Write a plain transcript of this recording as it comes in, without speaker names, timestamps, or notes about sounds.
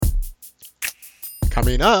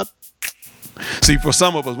Coming up. See, for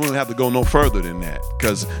some of us, we don't have to go no further than that.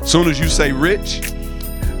 Because as soon as you say rich,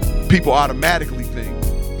 people automatically think,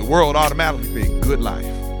 the world automatically think good life.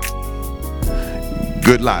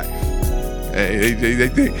 Good life.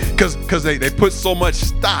 Because they put so much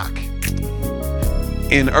stock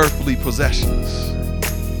in earthly possessions.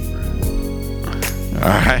 All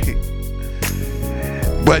right.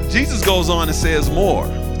 But Jesus goes on and says more.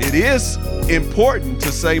 It is important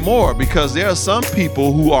to say more because there are some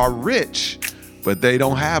people who are rich, but they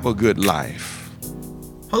don't have a good life.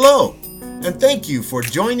 Hello, and thank you for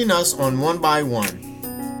joining us on One by One,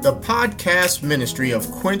 the podcast ministry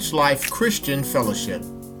of Quench Life Christian Fellowship.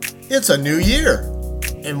 It's a new year,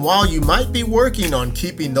 and while you might be working on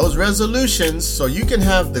keeping those resolutions so you can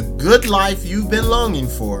have the good life you've been longing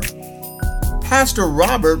for, Pastor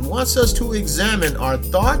Robert wants us to examine our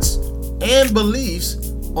thoughts and beliefs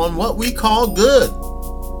on what we call good.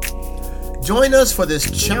 Join us for this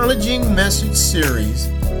challenging message series,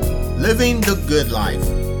 Living the Good Life.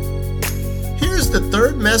 Here's the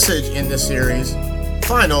third message in the series,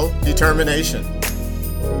 Final Determination.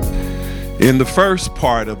 In the first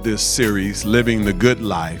part of this series, Living the Good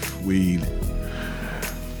Life, we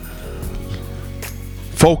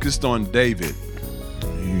focused on David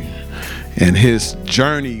and his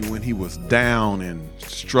journey when he was down and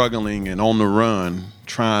struggling and on the run,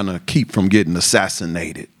 trying to keep from getting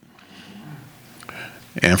assassinated.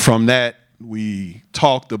 And from that, we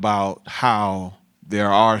talked about how there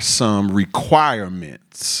are some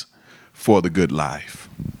requirements for the good life.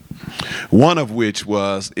 One of which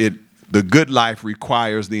was the good life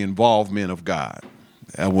requires the involvement of God.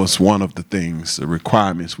 That was one of the things, the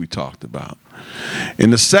requirements we talked about. In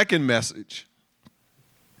the second message,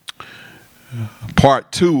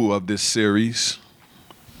 part 2 of this series,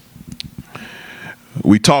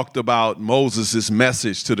 we talked about Moses'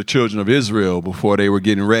 message to the children of Israel before they were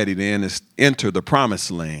getting ready to enter the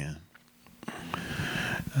promised land.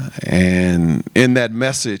 And in that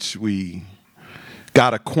message, we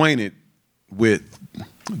got acquainted with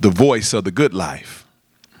the voice of the good life.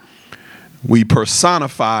 We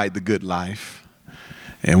personified the good life.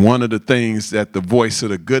 And one of the things that the voice of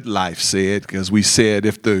the good life said, because we said,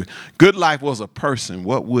 if the good life was a person,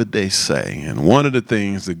 what would they say? And one of the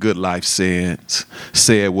things the good life said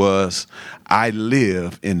was, I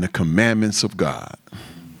live in the commandments of God.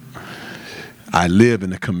 I live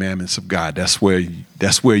in the commandments of God. That's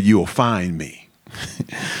where you'll find me.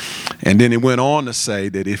 And then it went on to say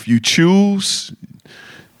that if you choose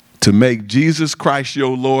to make Jesus Christ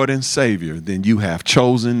your Lord and Savior, then you have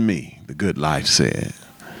chosen me, the good life said.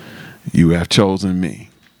 You have chosen me.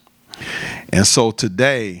 And so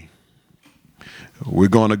today, we're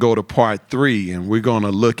going to go to part 3, and we're going to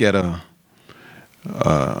look at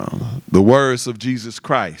the words of Jesus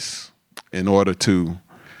Christ in order to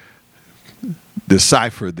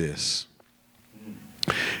decipher this.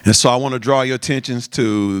 And so I want to draw your attentions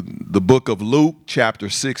to the book of Luke, chapter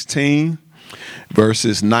 16,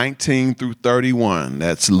 verses 19 through 31.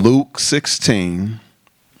 That's Luke 16,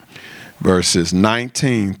 verses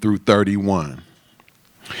 19 through 31.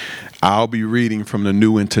 I'll be reading from the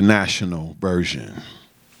New International Version.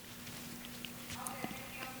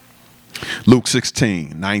 Luke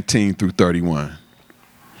 16, 19 through 31.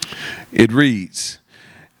 It reads,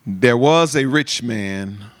 there was a rich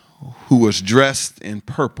man who was dressed in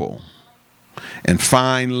purple and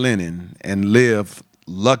fine linen and lived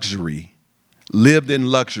in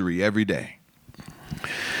luxury every day.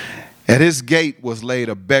 At his gate was laid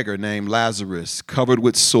a beggar named Lazarus, covered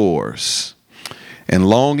with sores, and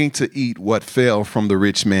longing to eat what fell from the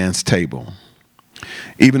rich man's table.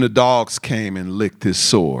 Even the dogs came and licked his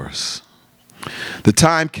sores. The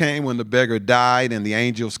time came when the beggar died, and the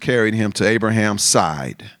angels carried him to Abraham's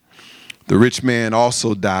side. The rich man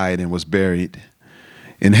also died and was buried.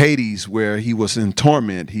 In Hades, where he was in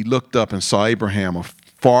torment, he looked up and saw Abraham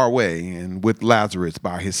far away and with Lazarus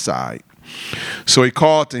by his side. So he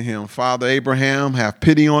called to him, Father Abraham, have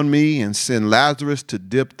pity on me and send Lazarus to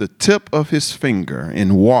dip the tip of his finger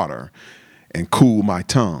in water and cool my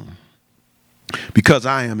tongue, because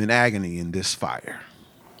I am in agony in this fire.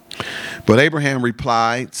 But Abraham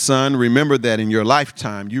replied, Son, remember that in your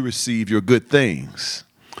lifetime you received your good things,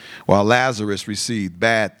 while Lazarus received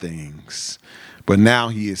bad things. But now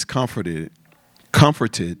he is comforted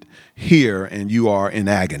here, and you are in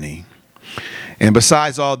agony. And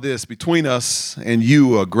besides all this, between us and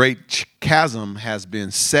you a great chasm has been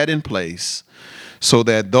set in place, so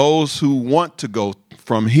that those who want to go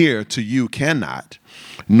from here to you cannot,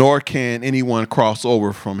 nor can anyone cross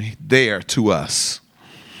over from there to us.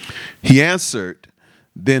 He answered,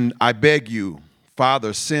 Then I beg you,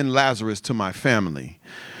 Father, send Lazarus to my family,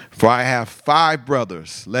 for I have 5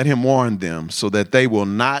 brothers. Let him warn them, so that they will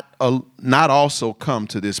not also come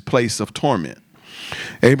to this place of torment.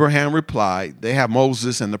 Abraham replied, they have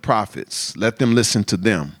Moses and the prophets. Let them listen to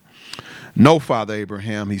them. No, Father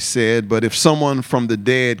Abraham, he said, but if someone from the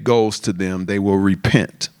dead goes to them, they will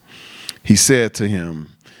repent. He said to him,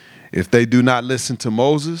 if they do not listen to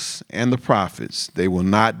Moses and the prophets, they will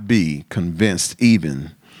not be convinced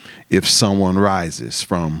even if someone rises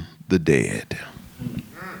from the dead.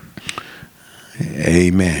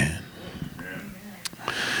 Amen.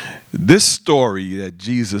 This story that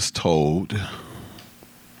Jesus told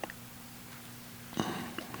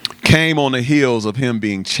came on the heels of him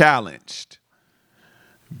being challenged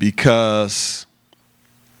because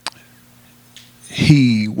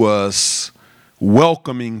he was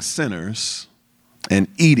welcoming sinners and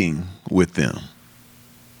eating with them.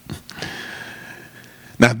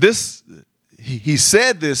 Now he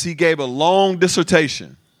said this, he gave a long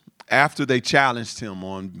dissertation after they challenged him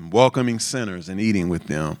on welcoming sinners and eating with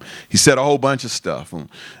them. He said a whole bunch of stuff.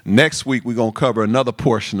 Next week, we're going to cover another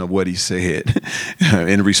portion of what he said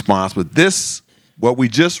in response. But this, what we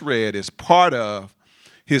just read, is part of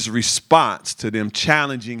his response to them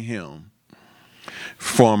challenging him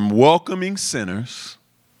from welcoming sinners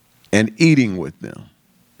and eating with them.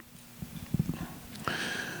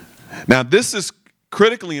 Now, this is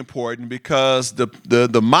critically important because the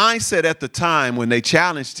mindset at the time when they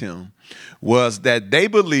challenged him was that they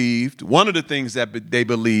believed, one of the things that they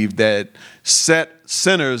believed that set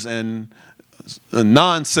sinners and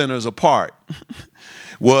non-sinners apart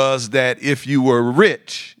was that if you were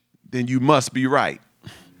rich, then you must be right.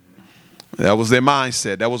 That was their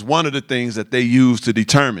mindset. That was one of the things that they used to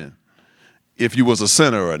determine if you was a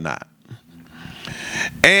sinner or not.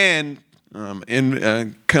 And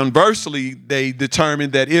conversely, they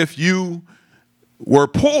determined that if you were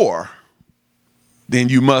poor, then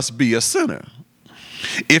you must be a sinner.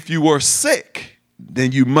 If you were sick,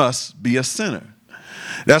 then you must be a sinner.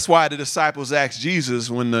 That's why the disciples asked Jesus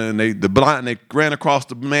when they ran across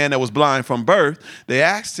the man that was blind from birth. They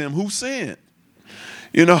asked him, who sinned?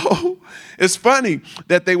 You know, it's funny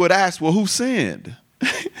that they would ask, well, who sinned?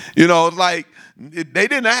 You know, it's like, they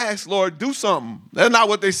didn't ask, Lord, do something. That's not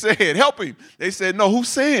what they said. Help him. They said, no, who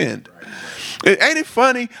sinned? Right. Ain't it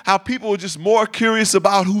funny how people are just more curious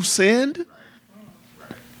about who sinned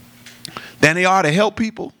than they are to help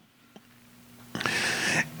people?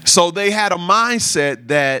 So they had a mindset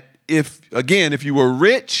that if you were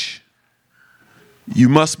rich, you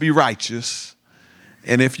must be righteous.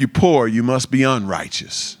 And if you're poor, you must be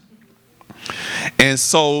unrighteous. And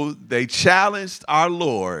so they challenged our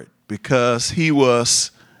Lord because he was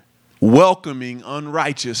welcoming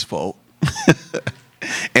unrighteous folk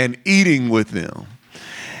and eating with them.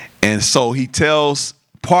 And so he tells,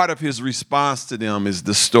 part of his response to them is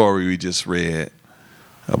the story we just read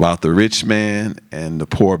about the rich man and the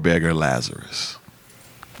poor beggar Lazarus.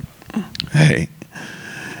 Hey.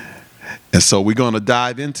 And so we're going to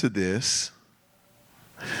dive into this.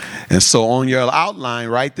 And so on your outline,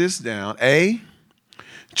 write this down. A,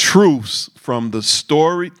 truths from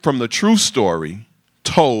the true story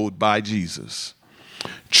told by Jesus.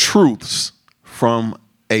 Truths from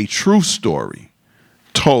a true story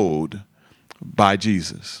told by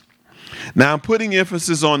Jesus. Now, I'm putting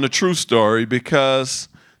emphasis on the true story because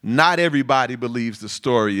not everybody believes the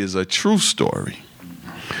story is a true story.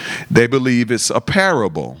 They believe it's a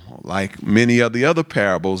parable, like many of the other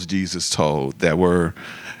parables Jesus told that were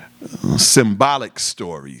symbolic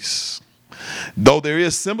stories. Though there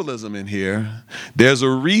is symbolism in here, there's a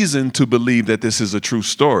reason to believe that this is a true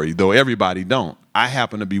story, though everybody don't. I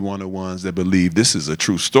happen to be one of the ones that believe this is a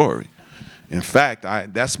true story. In fact,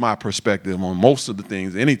 that's my perspective on most of the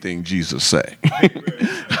things, anything Jesus say.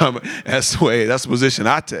 That's the position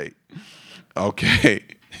I take. Okay.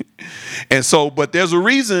 And so, but there's a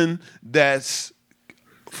reason that's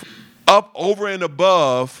up over and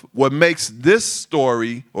above what makes this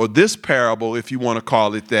story or this parable, if you want to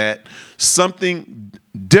call it that, something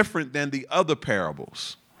different than the other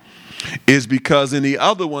parables, is because in the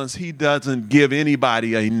other ones, he doesn't give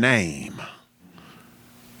anybody a name.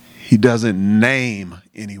 He doesn't name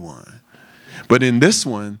anyone. But in this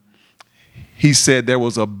one, he said there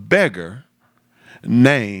was a beggar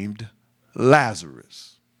named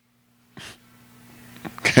Lazarus.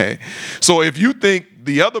 Okay. So if you think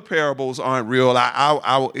the other parables aren't real,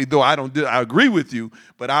 I agree with you,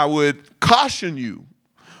 but I would caution you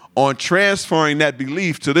on transferring that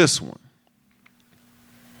belief to this one,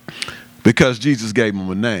 because Jesus gave him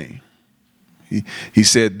a name. He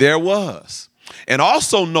said there was. And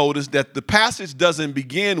also notice that the passage doesn't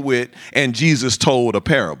begin with, and Jesus told a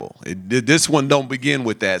parable. This one don't begin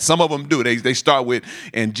with that. Some of them do. They start with,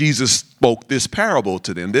 and Jesus spoke this parable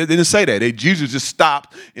to them. They didn't say that. Jesus just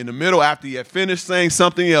stopped in the middle after he had finished saying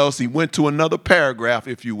something else. He went to another paragraph,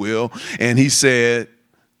 if you will, and he said,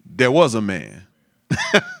 there was a man.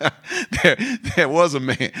 there was a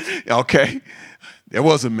man. Okay? There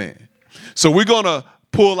was a man. So we're going to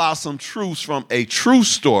pull out some truths from a true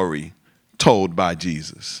story told by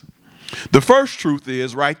Jesus. The first truth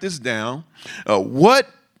is, write this down, what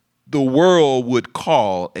the world would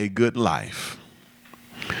call a good life.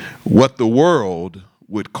 What the world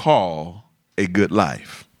would call a good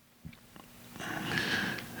life.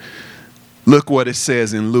 Look what it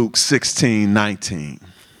says in Luke 16:19.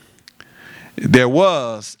 There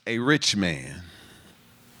was a rich man.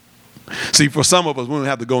 See, for some of us, we don't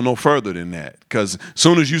have to go no further than that, because as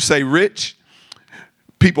soon as you say rich,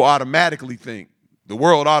 people automatically think, the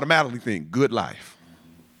world automatically think, good life.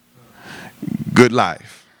 Good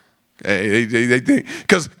life. They think,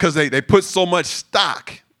 because they put so much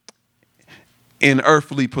stock in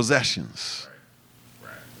earthly possessions.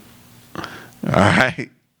 All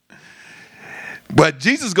right. But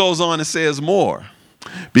Jesus goes on and says more,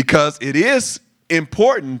 because it is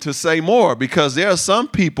important to say more, because there are some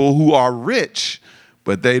people who are rich,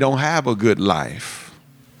 but they don't have a good life.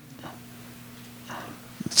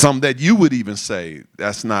 Some that you would even say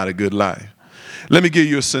that's not a good life. Let me give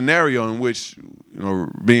you a scenario in which,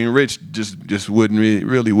 being rich just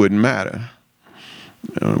wouldn't matter.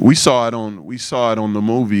 We saw it on the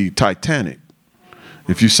movie Titanic.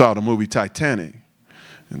 If you saw the movie Titanic,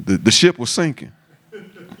 the ship was sinking.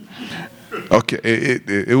 Okay,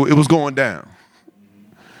 it was going down,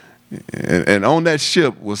 and on that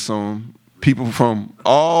ship was some people from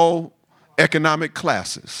all economic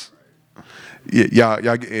classes. Yeah,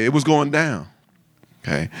 it was going down.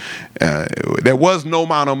 Okay, there was no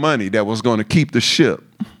amount of money that was going to keep the ship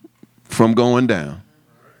from going down.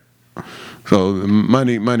 So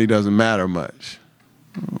money doesn't matter much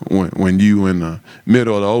when you in the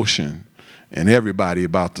middle of the ocean and everybody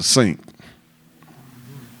about to sink.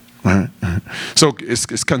 Right? So it's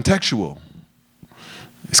contextual.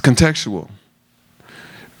 It's contextual,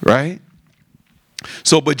 right?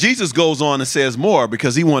 So, but Jesus goes on and says more,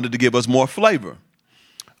 because he wanted to give us more flavor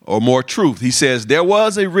or more truth. He says, there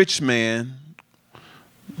was a rich man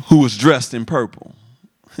who was dressed in purple.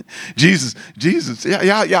 Jesus,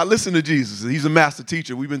 y'all listen to Jesus. He's a master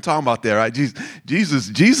teacher. We've been talking about that, right? Jesus,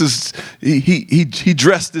 he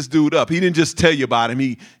dressed this dude up. He didn't just tell you about him.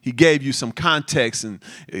 He gave you some context and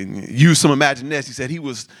used some imagination. He said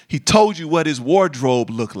he told you what his wardrobe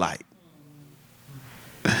looked like.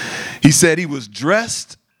 He said he was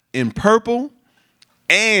dressed in purple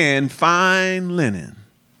and fine linen.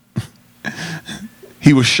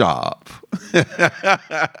 He was sharp.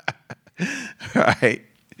 Right?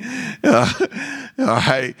 All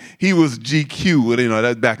right. He was GQ. Well,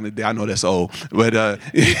 that's back in the day. I know that's old. But yeah,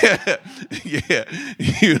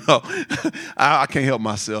 I can't help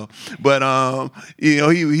myself. But he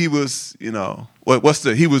was,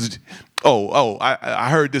 I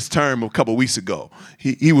heard this term a couple weeks ago.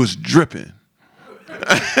 He was dripping.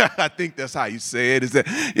 I think that's how you say it.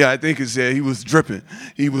 I think it said he was dripping.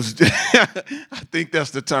 He was. I think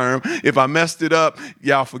that's the term. If I messed it up,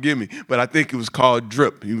 y'all forgive me. But I think it was called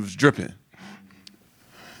drip. He was dripping.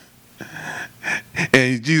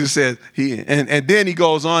 And Jesus says and then he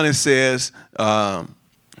goes on and says, and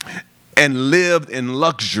lived in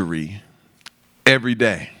luxury every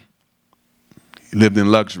day. He lived in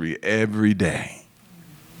luxury every day.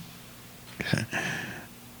 Okay.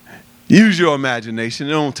 Use your imagination. It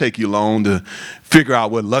don't take you long to figure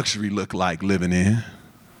out what luxury look like living in.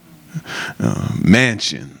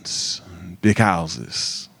 Mansions, big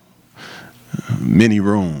houses, many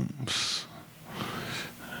rooms,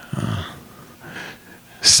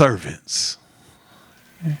 servants.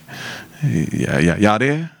 Y'all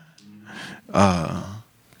there?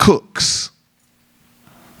 Cooks.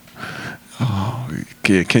 Oh,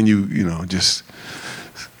 can you just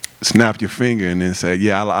snap your finger and then say,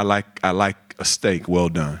 yeah, I like a steak well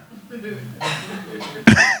done.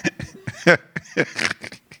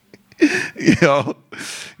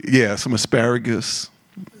 Some asparagus,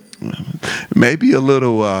 maybe a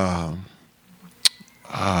little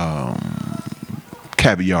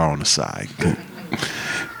caviar on the side.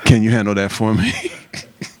 Can you handle that for me?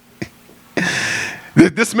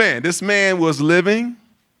 This man was living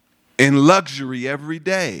in luxury every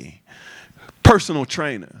day. Personal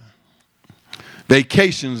trainer.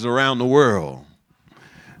 Vacations around the world.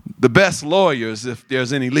 The best lawyers if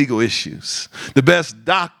there's any legal issues. The best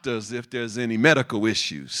doctors if there's any medical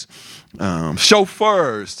issues.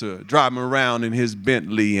 Chauffeurs to drive him around in his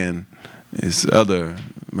Bentley and his other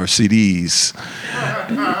Mercedes.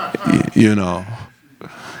 You know,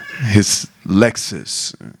 his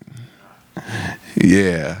Lexus.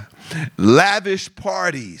 Yeah. Lavish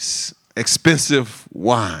parties, expensive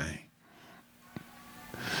wine.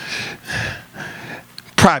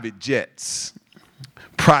 Private jets,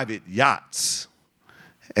 private yachts,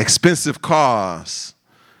 expensive cars,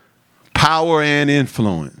 power and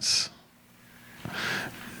influence.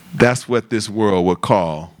 That's what this world would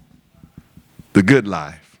call the good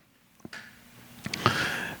life.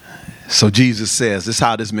 So Jesus says this is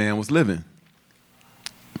how this man was living.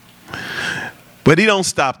 But he don't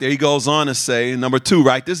stop there. He goes on to say, number 2,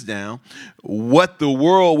 write this down, what the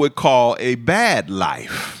world would call a bad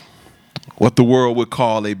life. What the world would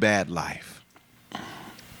call a bad life.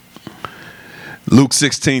 Luke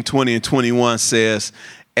 16:20 and 21 says,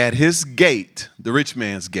 at his gate, the rich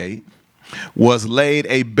man's gate, was laid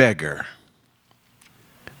a beggar.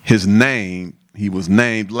 He was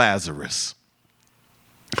named Lazarus,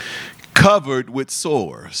 covered with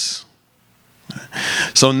sores.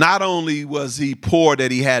 So not only was he poor that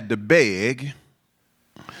he had to beg,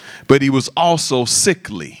 but he was also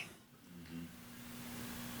sickly.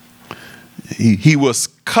 He was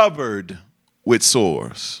covered with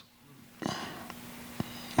sores.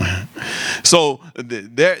 So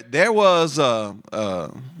there was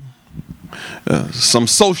some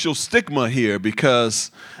social stigma here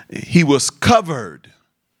because he was covered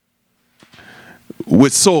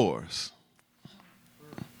with sores.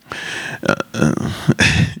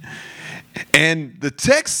 And the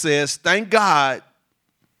text says, thank God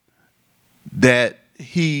that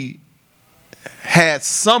he had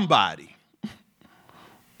somebody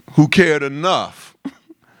who cared enough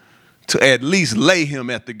to at least lay him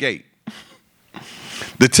at the gate.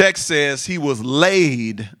 The text says he was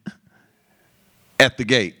laid at the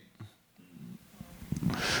gate.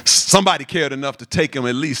 Somebody cared enough to take him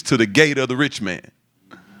at least to the gate of the rich man.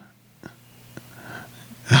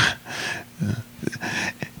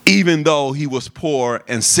 Even though he was poor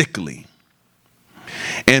and sickly.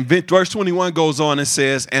 And verse 21 goes on and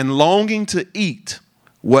says, and longing to eat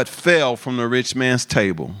what fell from the rich man's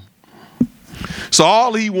table. So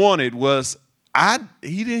all he wanted was,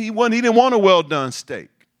 he didn't want a well done steak.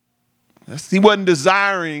 He wasn't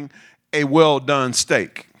desiring a well done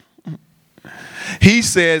steak. He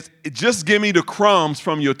says, just give me the crumbs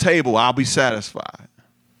from your table, I'll be satisfied.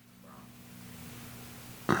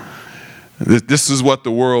 This is what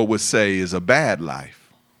the world would say is a bad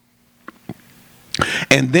life.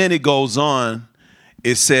 And then it goes on.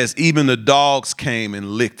 It says, even the dogs came and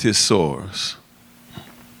licked his sores.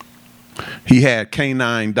 He had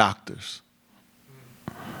canine doctors.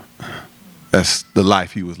 That's the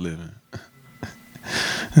life he was living.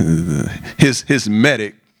 His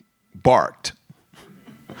medic barked.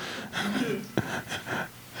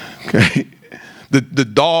 Okay. The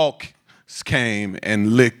dog came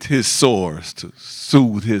and licked his sores to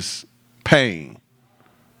soothe his pain.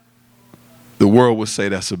 The world would say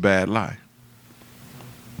that's a bad life.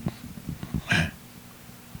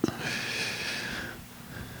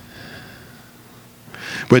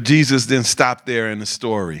 But Jesus didn't stop there in the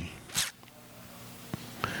story.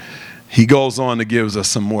 He goes on to give us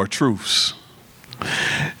some more truths.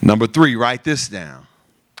 Number 3, write this down.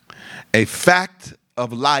 A fact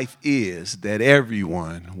of life is that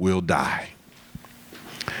everyone will die.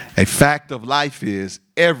 A fact of life is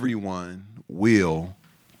everyone will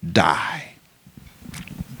die.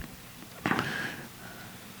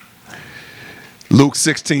 Luke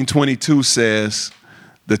 16:22 says,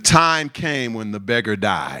 the time came when the beggar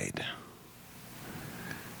died.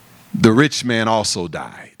 The rich man also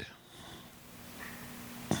died.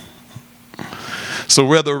 So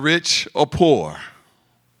whether rich or poor,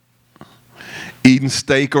 eating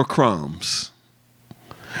steak or crumbs,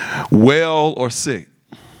 well or sick,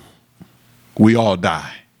 we all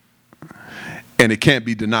die. And it can't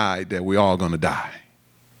be denied that we're all going to die.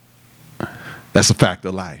 That's a fact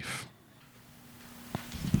of life.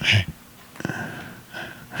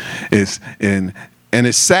 And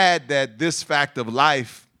it's sad that this fact of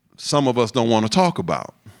life, some of us don't want to talk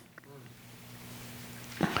about.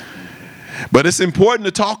 But it's important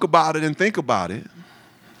to talk about it and think about it,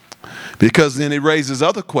 because then it raises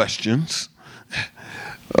other questions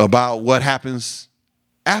about what happens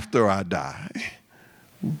after I die,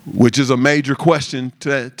 which is a major question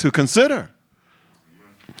to consider.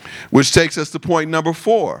 Which takes us to point number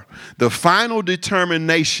 4. The final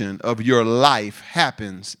determination of your life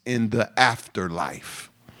happens in the afterlife.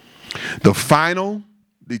 The final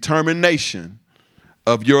determination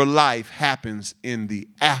of your life happens in the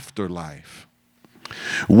afterlife.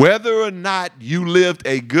 Whether or not you lived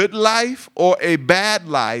a good life or a bad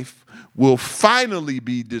life will finally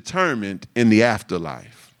be determined in the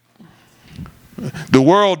afterlife. The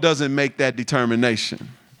world doesn't make that determination.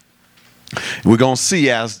 We're going to see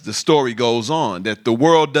as the story goes on that the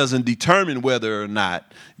world doesn't determine whether or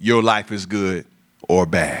not your life is good or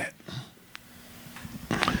bad.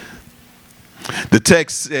 The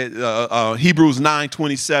text, Hebrews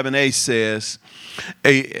 9:27a says,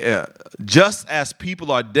 just as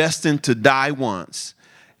people are destined to die once,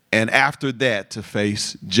 and after that to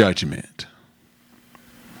face judgment.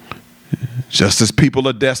 Just as people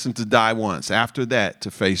are destined to die once, after that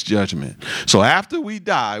to face judgment. So after we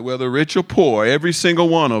die, whether rich or poor, every single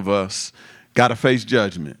one of us got to face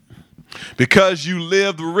judgment. Because you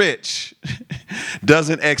lived rich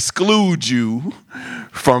doesn't exclude you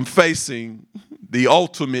from facing the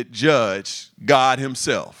ultimate judge, God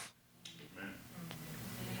himself.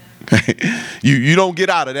 You don't get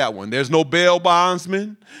out of that one. There's no bail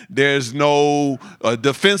bondsman. There's no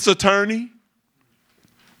defense attorney.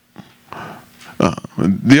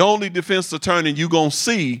 The only defense attorney we're going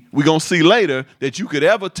to see later that you could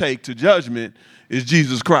ever take to judgment is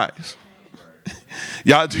Jesus Christ.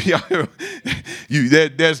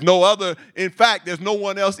 There's no other. In fact, there's no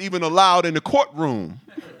one else even allowed in the courtroom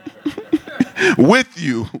with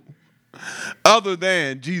you other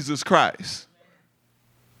than Jesus Christ.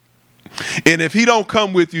 And if he don't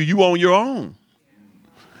come with you, you on your own,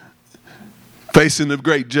 facing the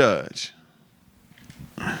great judge.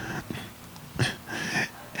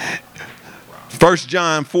 1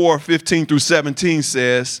 John 4:15-17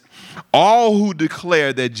 says, all who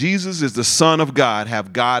declare that Jesus is the Son of God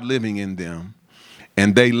have God living in them,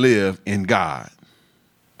 and they live in God.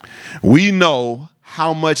 We know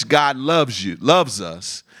how much God loves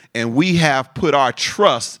us, and we have put our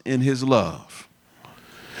trust in his love.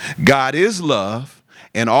 God is love,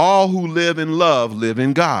 and all who live in love live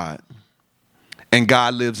in God, and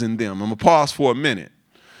God lives in them. I'm going to pause for a minute.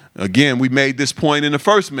 Again, we made this point in the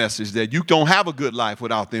first message that you don't have a good life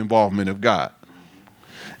without the involvement of God.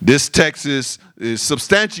 This text is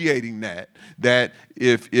substantiating that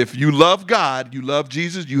if you love God, you love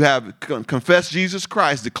Jesus, you have confessed Jesus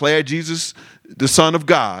Christ, declared Jesus the Son of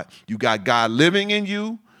God, you got God living in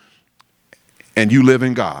you, and you live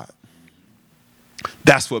in God.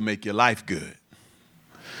 That's what make your life good.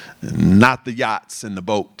 Not the yachts and the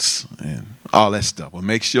boats and all that stuff. What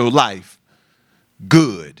makes your life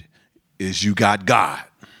good is you got God.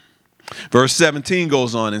 Verse 17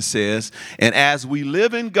 goes on and says, and as we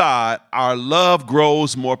live in God, our love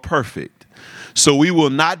grows more perfect. So we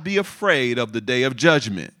will not be afraid of the day of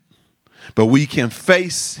judgment, but we can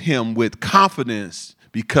face him with confidence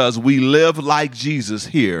because we live like Jesus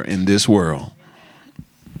here in this world.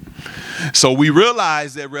 So we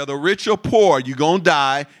realize that whether rich or poor, you're going to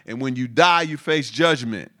die. And when you die, you face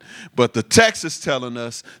judgment. But the text is telling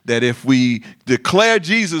us that if we declare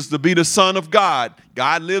Jesus to be the Son of God,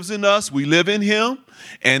 God lives in us, we live in him,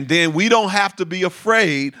 and then we don't have to be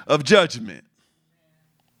afraid of judgment.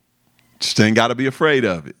 Just ain't got to be afraid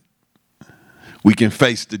of it. We can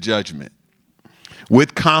face the judgment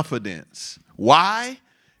with confidence. Why?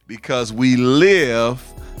 Because we live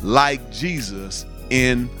like Jesus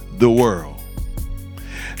in the world.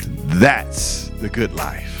 That's the good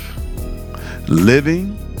life.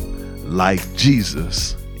 Living like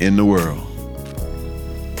Jesus in the world.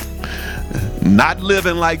 Not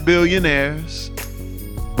living like billionaires,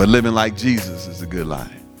 but living like Jesus is a good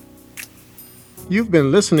life. You've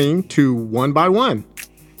been listening to One by One.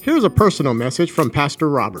 Here's a personal message from Pastor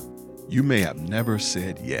Robert. You may have never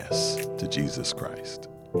said yes to Jesus Christ.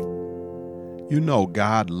 You know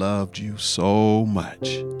God loved you so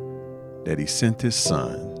much that he sent his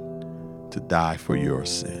son to die for your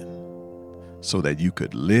sin so that you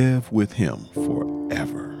could live with him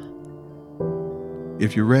forever.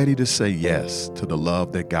 If you're ready to say yes to the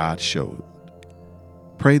love that God showed,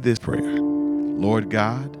 pray this prayer. Lord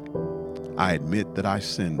God, I admit that I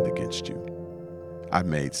sinned against you. I've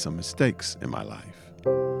made some mistakes in my life.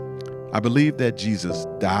 I believe that Jesus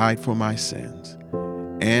died for my sins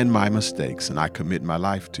and my mistakes, and I commit my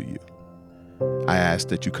life to you. I ask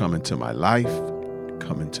that you come into my life,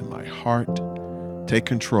 come into my heart, take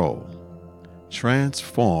control,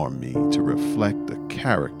 transform me to reflect the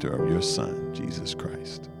character of your Son, Jesus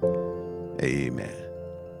Christ. Amen.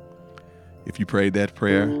 If you prayed that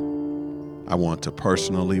prayer, I want to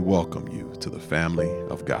personally welcome you to the family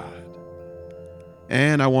of God.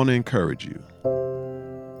 And I want to encourage you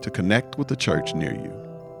to connect with the church near you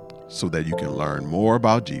so that you can learn more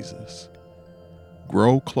about Jesus,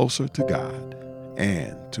 grow closer to God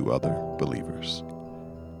and to other believers.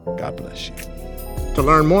 God bless you. To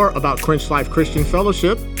learn more about Quench Life Christian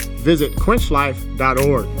Fellowship, visit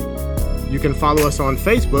quenchlife.org. You can follow us on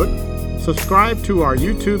Facebook, subscribe to our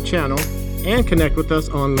YouTube channel, and connect with us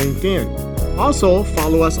on LinkedIn. Also,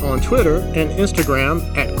 follow us on Twitter and Instagram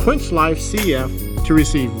at QuenchLifeCF to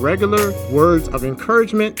receive regular words of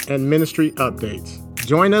encouragement and ministry updates.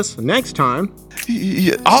 Join us next time.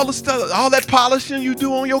 All the stuff, all that polishing you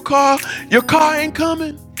do on your car ain't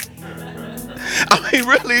coming. I mean,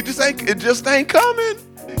 really, it just ain't coming.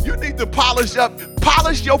 You need to polish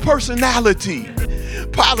your personality.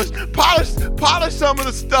 Polish some of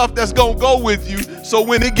the stuff that's gonna go with you, so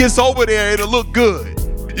when it gets over there, it'll look good.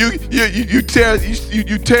 You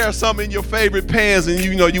tear some in your favorite pants, and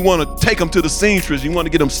you want to take them to the seamstress. You want to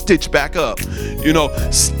get them stitched back up.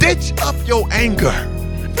 Stitch up your anger.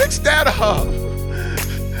 Fix that up.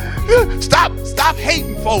 Stop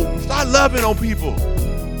hating folks. Start loving on people.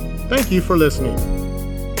 Thank you for listening.